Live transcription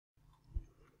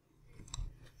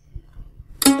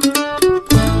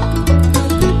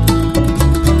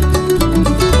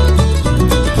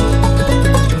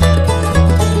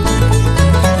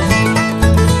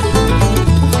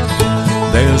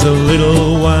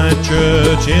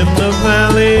church in the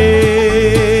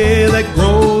valley that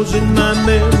grows in my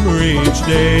memory each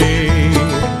day.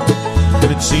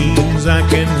 And it seems I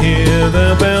can hear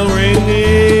the bell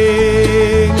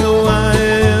ringing, though I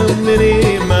am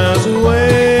many miles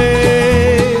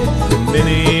away.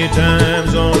 Many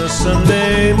times on a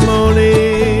Sunday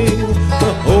morning,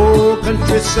 the whole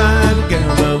countryside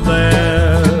gathered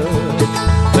there.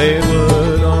 They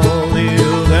would all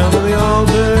kneel down to the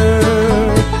altar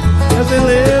as they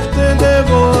lifted their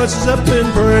voices up in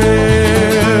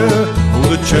prayer. Oh,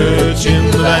 the church in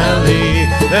the valley,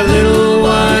 that little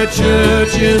white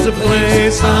church, is a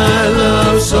place I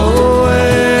love so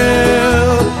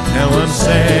well. Now I'm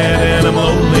sad and I'm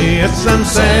lonely, yes, I'm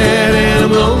sad and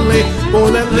I'm lonely for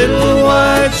that little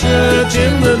white church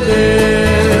in the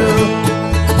dale.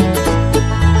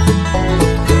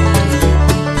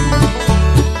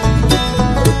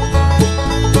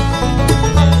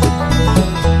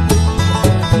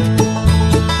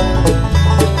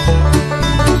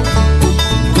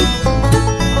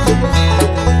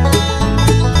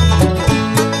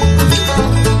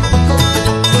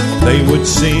 They would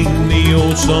sing the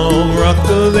old song, Rock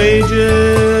of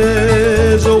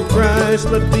Ages, oh Christ,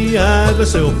 let me hide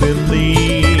myself in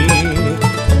Thee.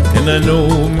 And I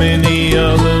know many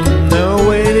of them now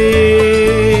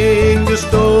waiting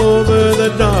just over the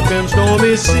dark and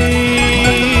stormy sea.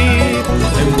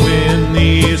 And when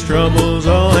these troubles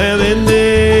all have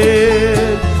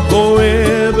ended,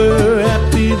 forever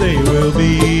happy they will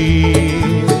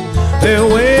be. They're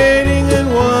waiting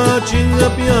and watching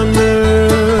up yonder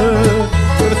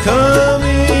for the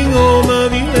coming home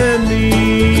of you and me.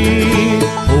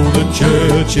 Oh, the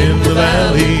church in the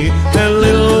valley, that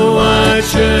little white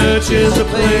church, is a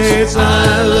place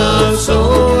I love so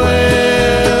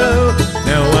well.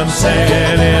 Now I'm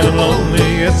sad and I'm lonely,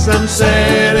 yes, I'm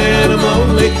sad and I'm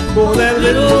lonely for that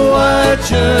little white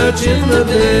church in the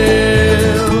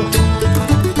dale.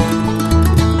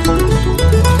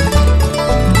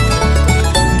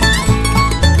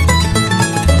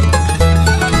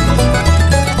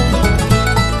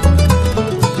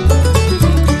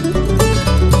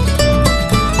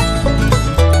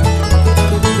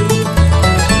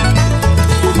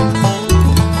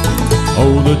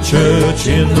 The church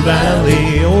in the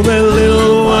valley, oh, that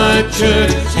little white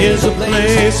church, is a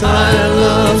place I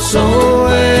love so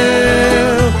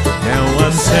well. Now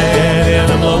I'm sad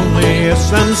and I'm lonely,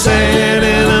 yes, I'm sad